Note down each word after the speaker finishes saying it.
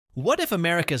What if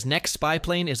America's next spy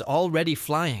plane is already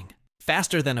flying,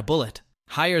 faster than a bullet,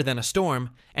 higher than a storm,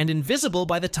 and invisible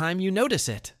by the time you notice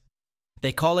it?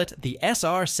 They call it the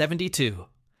SR-72,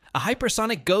 a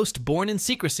hypersonic ghost born in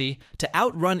secrecy to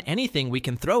outrun anything we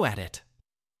can throw at it.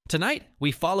 Tonight,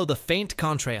 we follow the faint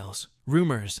contrails,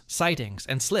 rumors, sightings,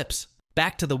 and slips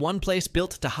back to the one place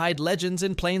built to hide legends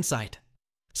in plain sight: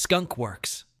 Skunk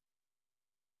Works.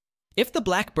 If the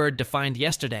Blackbird defined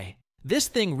yesterday, this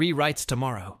thing rewrites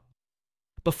tomorrow.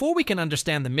 Before we can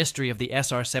understand the mystery of the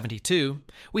SR-72,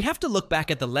 we have to look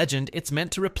back at the legend it's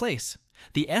meant to replace: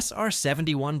 the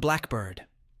SR-71 Blackbird.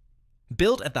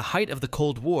 Built at the height of the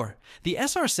Cold War, the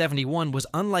SR-71 was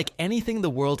unlike anything the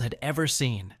world had ever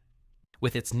seen.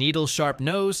 With its needle-sharp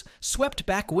nose,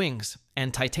 swept-back wings,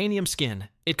 and titanium skin,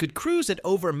 it could cruise at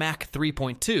over Mach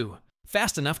 3.2,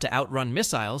 fast enough to outrun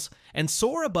missiles, and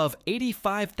soar above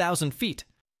 85,000 feet,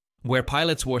 where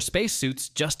pilots wore spacesuits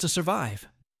just to survive.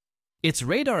 Its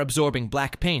radar-absorbing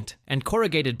black paint and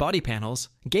corrugated body panels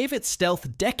gave it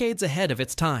stealth decades ahead of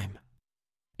its time.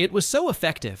 It was so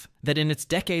effective that in its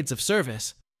decades of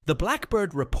service, the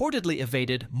Blackbird reportedly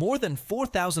evaded more than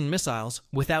 4,000 missiles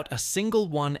without a single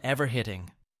one ever hitting.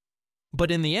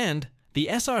 But in the end, the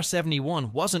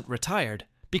SR-71 wasn't retired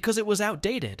because it was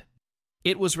outdated.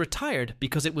 It was retired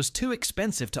because it was too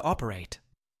expensive to operate.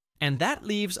 And that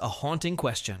leaves a haunting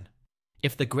question.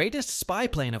 If the greatest spy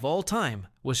plane of all time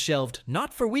was shelved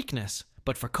not for weakness,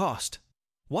 but for cost,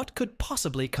 what could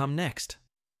possibly come next?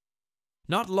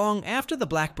 Not long after the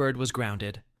Blackbird was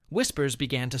grounded, whispers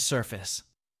began to surface.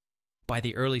 By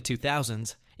the early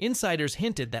 2000s, insiders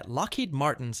hinted that Lockheed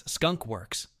Martin's Skunk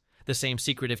Works, the same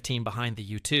secretive team behind the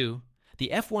U-2,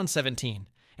 the F-117,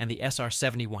 and the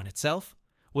SR-71 itself,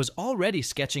 was already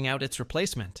sketching out its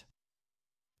replacement.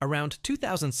 Around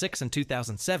 2006 and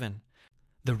 2007,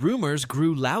 the rumors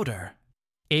grew louder.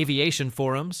 Aviation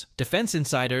forums, defense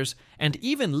insiders, and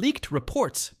even leaked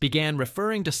reports began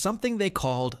referring to something they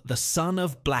called the Son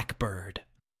of Blackbird.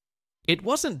 It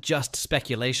wasn't just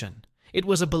speculation. It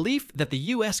was a belief that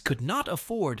the US could not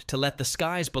afford to let the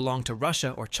skies belong to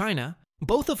Russia or China,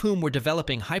 both of whom were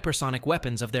developing hypersonic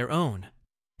weapons of their own.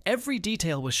 Every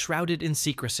detail was shrouded in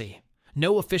secrecy.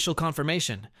 No official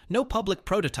confirmation, no public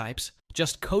prototypes,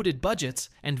 just coded budgets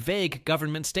and vague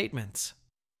government statements.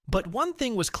 But one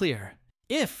thing was clear.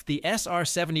 If the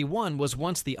SR-71 was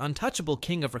once the untouchable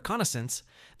king of reconnaissance,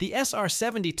 the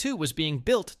SR-72 was being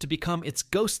built to become its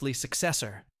ghostly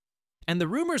successor. And the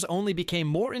rumors only became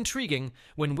more intriguing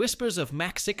when whispers of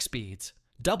Mach 6 speeds,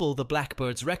 double the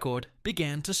Blackbird's record,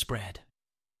 began to spread.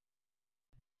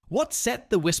 What set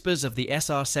the whispers of the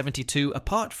SR-72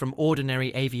 apart from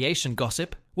ordinary aviation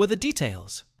gossip were the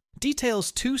details.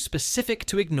 Details too specific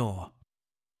to ignore.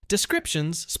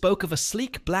 Descriptions spoke of a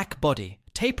sleek black body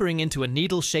tapering into a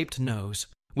needle-shaped nose,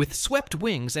 with swept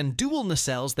wings and dual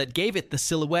nacelles that gave it the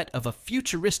silhouette of a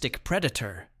futuristic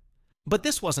predator. But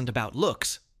this wasn't about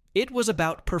looks. It was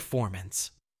about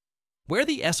performance. Where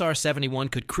the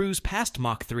SR-71 could cruise past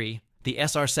Mach 3, the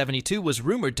SR-72 was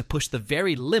rumored to push the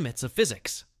very limits of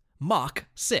physics, Mach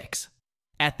 6.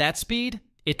 At that speed,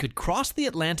 it could cross the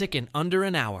Atlantic in under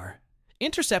an hour.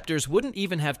 Interceptors wouldn't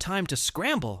even have time to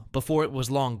scramble before it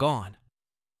was long gone.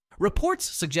 Reports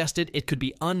suggested it could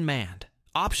be unmanned,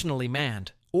 optionally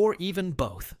manned, or even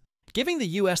both, giving the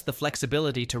US the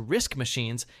flexibility to risk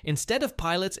machines instead of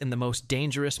pilots in the most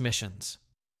dangerous missions.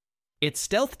 Its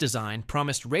stealth design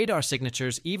promised radar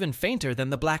signatures even fainter than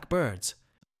the Blackbird's,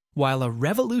 while a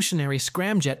revolutionary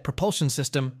scramjet propulsion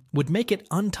system would make it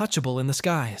untouchable in the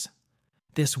skies.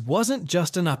 This wasn't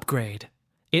just an upgrade.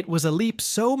 It was a leap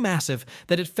so massive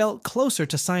that it felt closer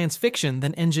to science fiction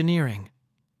than engineering.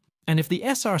 And if the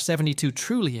SR-72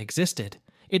 truly existed,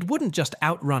 it wouldn't just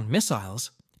outrun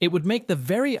missiles, it would make the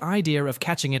very idea of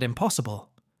catching it impossible.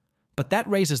 But that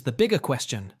raises the bigger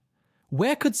question.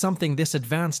 Where could something this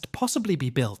advanced possibly be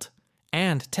built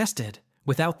and tested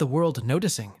without the world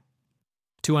noticing?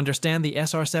 To understand the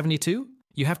SR-72,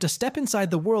 you have to step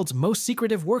inside the world's most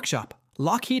secretive workshop,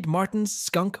 Lockheed Martin's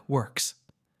Skunk Works.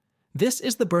 This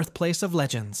is the birthplace of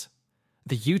legends.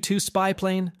 The U-2 spy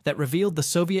plane that revealed the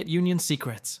Soviet Union's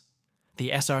secrets. The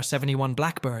SR-71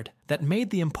 Blackbird that made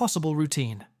the impossible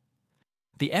routine.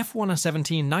 The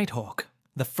F-117 Nighthawk,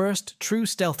 the first true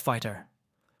stealth fighter.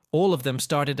 All of them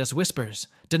started as whispers,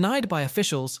 denied by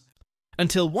officials,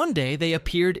 until one day they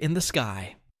appeared in the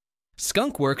sky.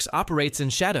 Skunk Works operates in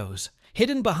shadows,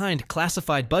 hidden behind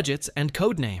classified budgets and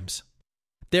code names.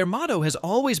 Their motto has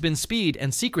always been speed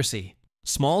and secrecy.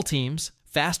 Small teams,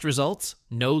 fast results,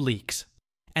 no leaks.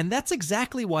 And that's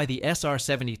exactly why the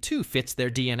SR-72 fits their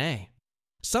DNA.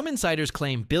 Some insiders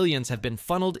claim billions have been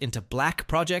funneled into black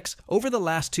projects over the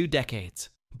last 2 decades,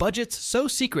 budgets so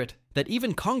secret that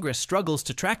even Congress struggles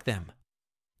to track them.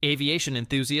 Aviation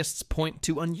enthusiasts point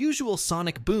to unusual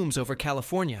sonic booms over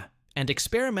California and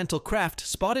experimental craft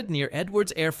spotted near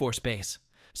Edwards Air Force Base,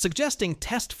 suggesting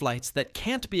test flights that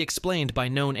can't be explained by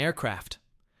known aircraft.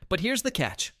 But here's the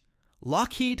catch.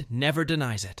 Lockheed never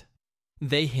denies it.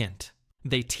 They hint.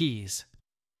 They tease.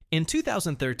 In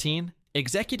 2013,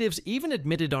 executives even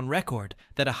admitted on record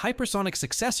that a hypersonic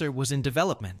successor was in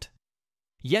development.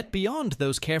 Yet beyond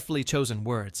those carefully chosen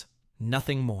words,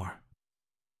 nothing more.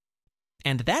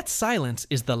 And that silence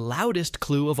is the loudest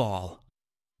clue of all.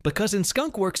 Because in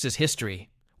Skunk Works' history,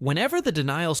 whenever the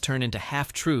denials turn into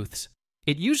half-truths,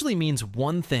 it usually means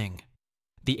one thing.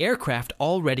 The aircraft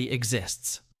already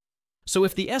exists. So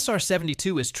if the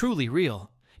SR-72 is truly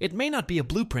real, it may not be a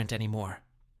blueprint anymore.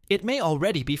 It may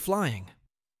already be flying.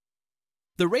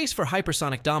 The race for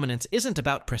hypersonic dominance isn't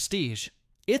about prestige,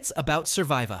 it's about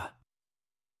survival.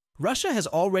 Russia has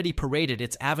already paraded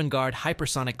its avant-garde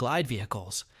hypersonic glide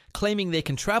vehicles, claiming they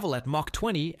can travel at Mach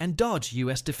 20 and dodge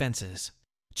US defenses.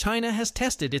 China has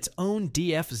tested its own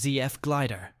DF-ZF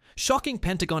glider, shocking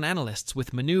Pentagon analysts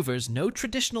with maneuvers no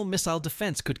traditional missile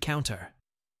defense could counter.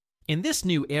 In this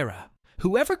new era,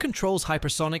 whoever controls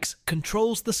hypersonics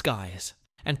controls the skies,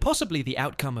 and possibly the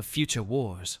outcome of future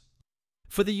wars.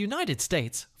 For the United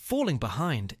States, falling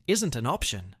behind isn't an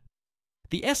option.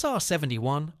 The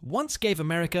SR-71 once gave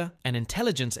America an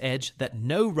intelligence edge that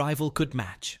no rival could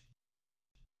match.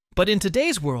 But in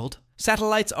today's world,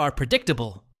 satellites are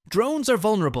predictable, drones are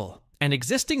vulnerable, and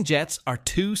existing jets are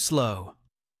too slow.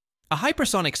 A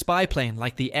hypersonic spy plane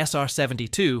like the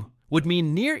SR-72 would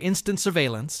mean near-instant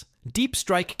surveillance, deep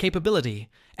strike capability,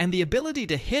 and the ability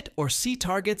to hit or see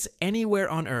targets anywhere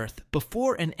on Earth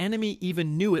before an enemy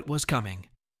even knew it was coming.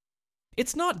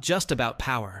 It's not just about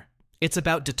power, it's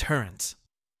about deterrence.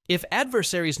 If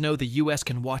adversaries know the US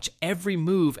can watch every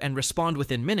move and respond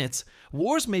within minutes,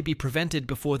 wars may be prevented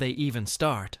before they even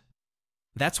start.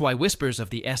 That's why whispers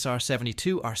of the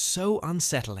SR-72 are so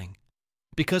unsettling.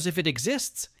 Because if it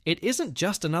exists, it isn't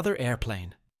just another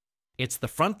airplane. It's the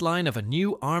front line of a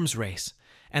new arms race,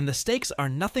 and the stakes are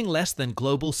nothing less than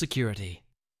global security.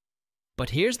 But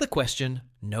here's the question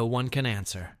no one can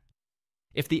answer.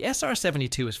 If the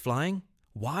SR-72 is flying,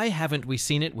 why haven't we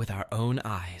seen it with our own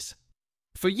eyes?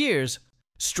 For years,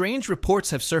 strange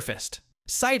reports have surfaced,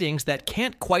 sightings that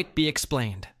can't quite be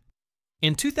explained.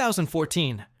 In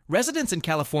 2014, residents in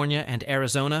California and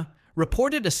Arizona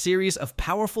reported a series of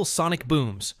powerful sonic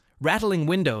booms, rattling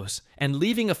windows, and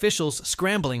leaving officials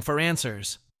scrambling for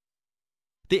answers.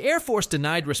 The Air Force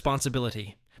denied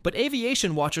responsibility, but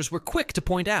aviation watchers were quick to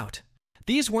point out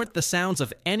these weren't the sounds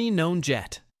of any known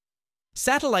jet.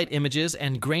 Satellite images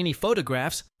and grainy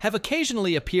photographs have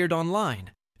occasionally appeared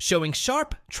online, showing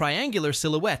sharp, triangular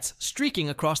silhouettes streaking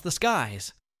across the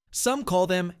skies. Some call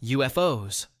them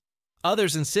UFOs.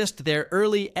 Others insist they're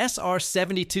early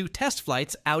SR-72 test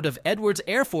flights out of Edwards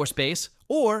Air Force Base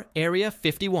or Area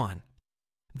 51.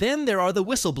 Then there are the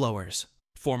whistleblowers,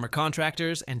 former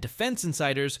contractors and defense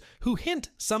insiders who hint,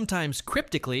 sometimes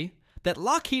cryptically, that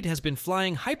Lockheed has been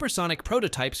flying hypersonic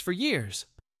prototypes for years.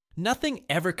 Nothing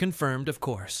ever confirmed, of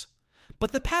course,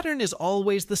 but the pattern is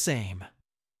always the same.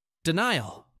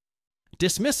 Denial,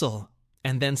 dismissal,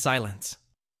 and then silence.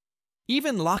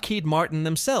 Even Lockheed Martin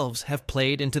themselves have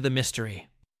played into the mystery.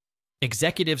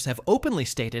 Executives have openly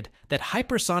stated that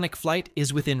hypersonic flight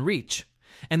is within reach,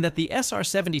 and that the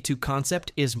SR-72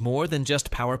 concept is more than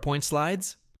just PowerPoint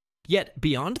slides. Yet,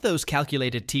 beyond those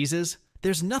calculated teases,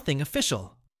 there's nothing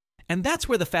official. And that's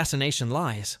where the fascination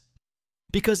lies.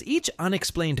 Because each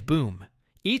unexplained boom,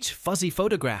 each fuzzy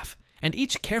photograph, and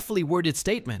each carefully worded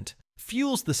statement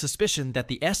fuels the suspicion that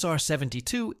the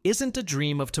SR-72 isn't a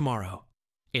dream of tomorrow.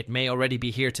 It may already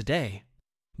be here today.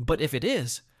 But if it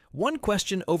is, one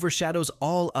question overshadows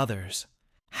all others.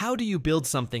 How do you build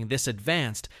something this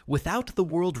advanced without the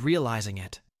world realizing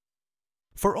it?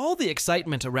 For all the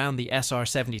excitement around the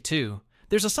SR-72,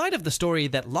 there's a side of the story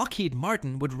that Lockheed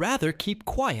Martin would rather keep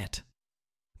quiet.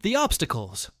 The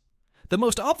obstacles. The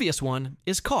most obvious one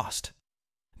is cost.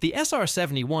 The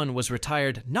SR-71 was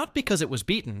retired not because it was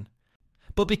beaten,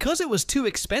 but because it was too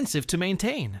expensive to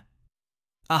maintain.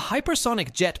 A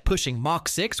hypersonic jet pushing Mach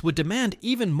 6 would demand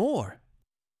even more.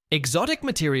 Exotic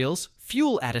materials,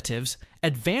 fuel additives,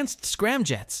 advanced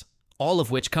scramjets, all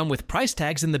of which come with price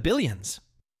tags in the billions.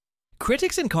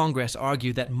 Critics in Congress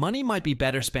argue that money might be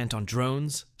better spent on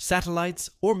drones, satellites,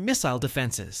 or missile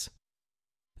defenses.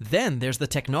 Then there's the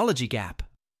technology gap.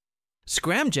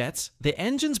 Scramjets, the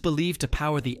engines believed to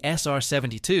power the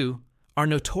SR-72, are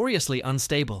notoriously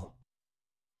unstable.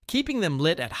 Keeping them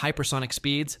lit at hypersonic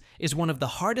speeds is one of the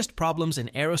hardest problems in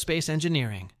aerospace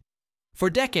engineering. For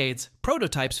decades,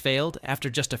 prototypes failed after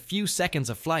just a few seconds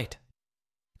of flight.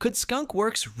 Could Skunk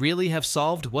Works really have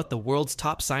solved what the world's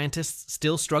top scientists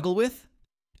still struggle with?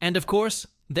 And of course,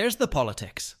 there's the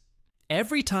politics.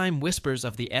 Every time whispers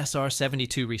of the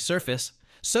SR-72 resurface,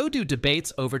 so do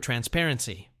debates over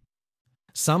transparency.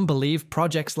 Some believe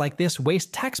projects like this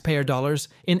waste taxpayer dollars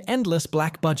in endless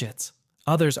black budgets.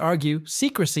 Others argue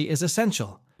secrecy is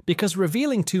essential, because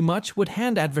revealing too much would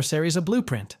hand adversaries a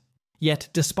blueprint. Yet,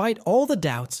 despite all the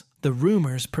doubts, the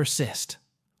rumors persist.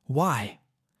 Why?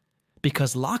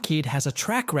 Because Lockheed has a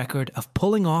track record of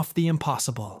pulling off the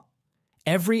impossible.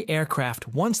 Every aircraft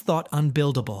once thought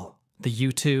unbuildable, the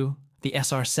U-2, the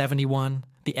SR-71,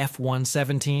 the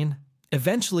F-117,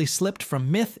 eventually slipped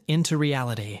from myth into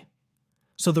reality.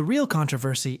 So the real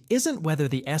controversy isn't whether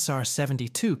the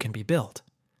SR-72 can be built.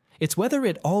 It's whether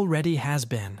it already has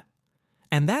been.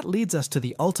 And that leads us to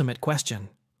the ultimate question.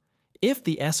 If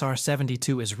the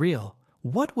SR-72 is real,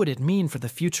 what would it mean for the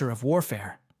future of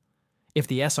warfare? If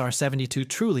the SR-72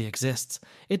 truly exists,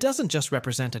 it doesn't just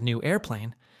represent a new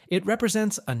airplane, it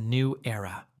represents a new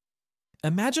era.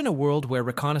 Imagine a world where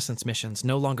reconnaissance missions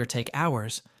no longer take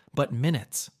hours, but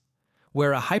minutes.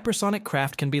 Where a hypersonic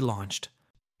craft can be launched,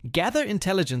 gather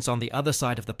intelligence on the other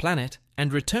side of the planet,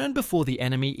 and return before the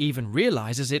enemy even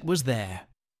realizes it was there.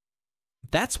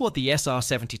 That's what the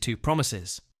SR-72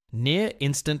 promises: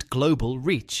 near-instant global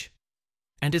reach.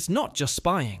 And it's not just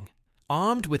spying.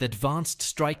 Armed with advanced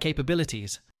strike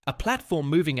capabilities, a platform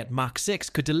moving at Mach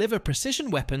 6 could deliver precision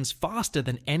weapons faster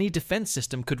than any defense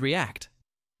system could react.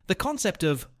 The concept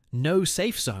of no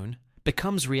safe zone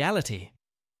becomes reality.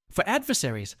 For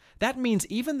adversaries, that means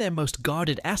even their most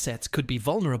guarded assets could be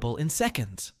vulnerable in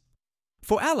seconds.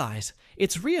 For allies,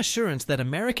 it's reassurance that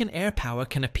American air power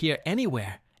can appear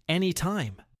anywhere,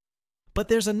 anytime. But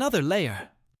there's another layer.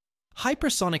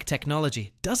 Hypersonic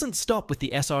technology doesn't stop with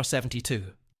the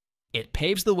SR-72. It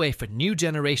paves the way for new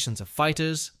generations of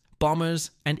fighters,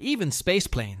 bombers, and even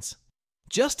spaceplanes.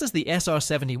 Just as the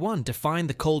SR-71 defined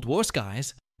the Cold War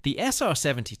skies, the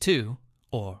SR-72,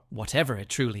 or whatever it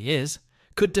truly is,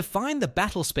 could define the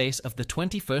battle space of the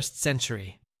 21st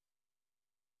century.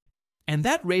 And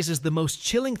that raises the most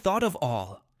chilling thought of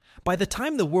all. By the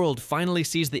time the world finally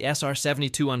sees the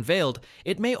SR-72 unveiled,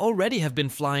 it may already have been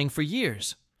flying for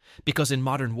years. Because in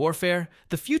modern warfare,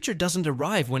 the future doesn't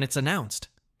arrive when it's announced.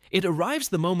 It arrives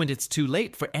the moment it's too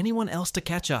late for anyone else to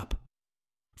catch up.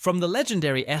 From the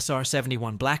legendary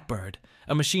SR-71 Blackbird,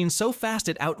 a machine so fast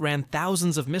it outran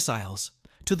thousands of missiles,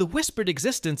 to the whispered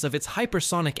existence of its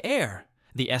hypersonic heir,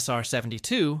 the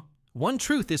SR-72, one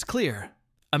truth is clear.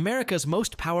 America's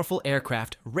most powerful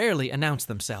aircraft rarely announce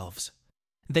themselves.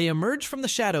 They emerge from the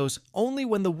shadows only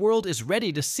when the world is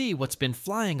ready to see what's been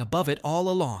flying above it all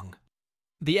along.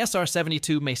 The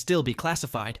SR-72 may still be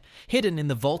classified, hidden in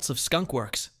the vaults of Skunk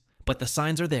Works, but the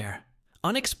signs are there.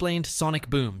 Unexplained sonic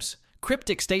booms,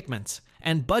 cryptic statements,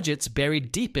 and budgets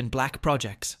buried deep in black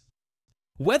projects.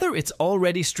 Whether it's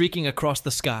already streaking across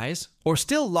the skies, or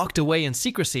still locked away in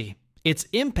secrecy, its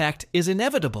impact is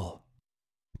inevitable.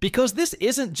 Because this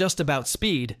isn't just about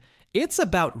speed, it's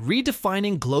about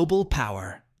redefining global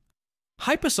power.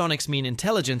 Hypersonics mean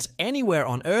intelligence anywhere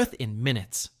on Earth in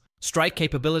minutes, strike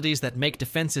capabilities that make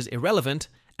defenses irrelevant,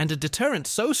 and a deterrent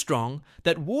so strong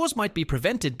that wars might be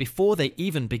prevented before they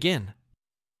even begin.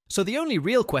 So the only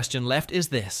real question left is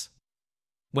this.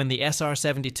 When the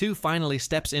SR-72 finally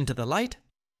steps into the light,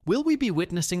 will we be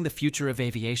witnessing the future of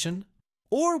aviation?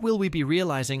 Or will we be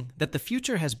realizing that the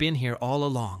future has been here all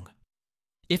along?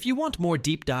 If you want more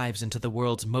deep dives into the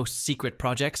world's most secret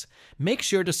projects, make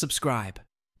sure to subscribe,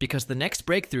 because the next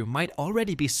breakthrough might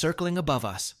already be circling above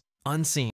us, unseen.